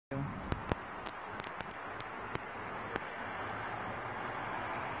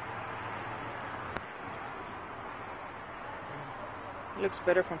Looks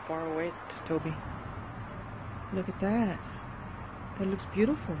better from far away, Toby. Look at that. That looks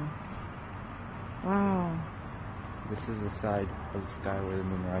beautiful. Wow. This is the side of the sky where the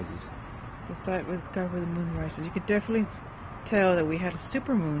moon rises. The side of the sky where the moon rises. You could definitely tell that we had a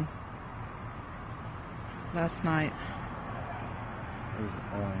supermoon last night. It was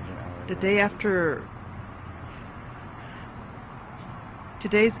orange and orange. The day after.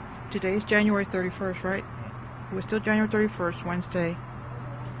 Today's January 31st, right? It was still January 31st, Wednesday.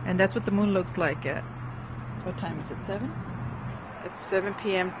 And that's what the moon looks like at, what time is it, 7? It's 7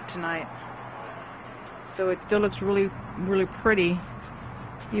 p.m. tonight. So it still looks really, really pretty,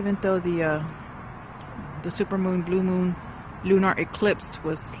 even though the supermoon, blue moon, lunar eclipse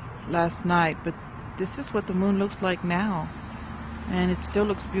was last night. But this is what the moon looks like now. And it still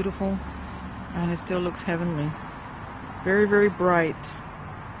looks beautiful, and it still looks heavenly. Very, very bright.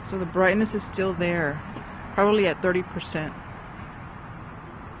 So the brightness is still there, probably at 30%.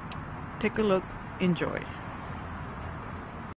 Take a look, enjoy.